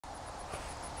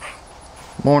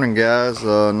Morning guys,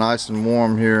 nice and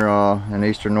warm here in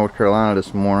eastern North Carolina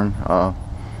this morning.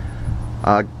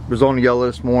 I was on the yellow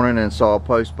this morning and saw a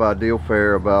post by Deal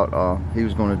Fair about he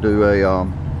was going to do a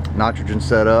nitrogen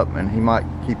setup, and he might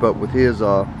keep up with his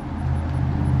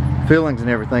fillings and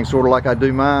everything, sort of like I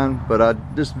do mine.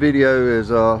 But this video is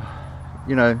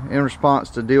you know, in response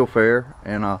to Deal Fair,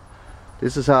 and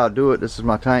this is how I do it. This is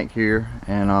my tank here,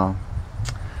 and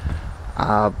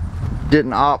I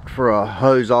didn't opt for a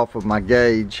hose off of my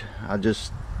gauge. I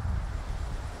just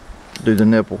do the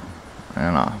nipple,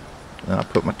 and then I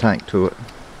put my tank to it,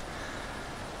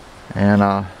 and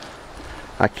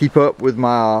I keep up with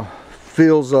my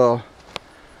fills,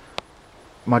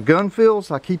 my gun fills.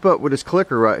 I keep up with this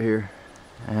clicker right here,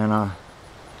 and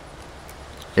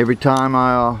every time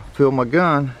I fill my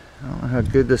gun, I don't know how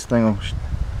good this thing will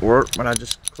work, but I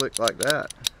just click like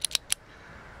that,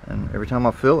 and every time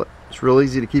I fill it, it's real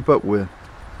easy to keep up with.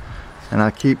 And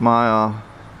I keep my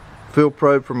fill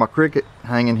probe for my cricket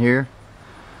hanging here.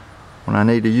 When I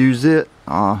need to use it,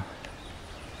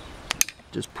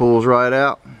 just pulls right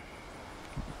out.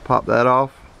 Pop that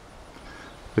off,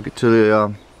 hook it to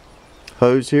the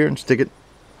hose here, and stick it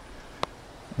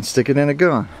in a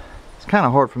gun. It's kind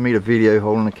of hard for me to video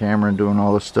holding the camera and doing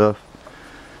all this stuff.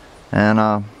 And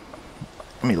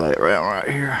let me lay it right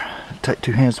here. Take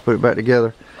two hands to put it back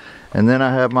together. And then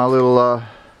I have my little a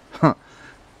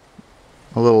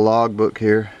little log book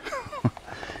here.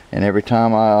 And every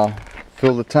time I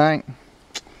fill the tank,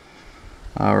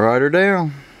 I write her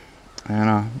down.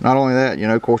 And not only that, you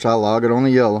know, of course I log it on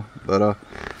the yellow, but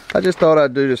I just thought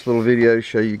I'd do this little video to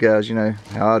show you guys, you know,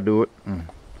 how I do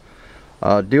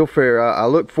it. Deal Fair, I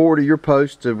look forward to your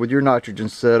posts with your nitrogen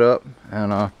setup,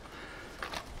 and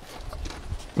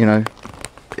you know,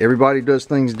 everybody does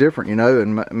things different, you know,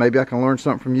 and maybe I can learn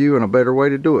something from you and a better way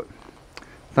to do it.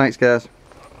 Thanks guys.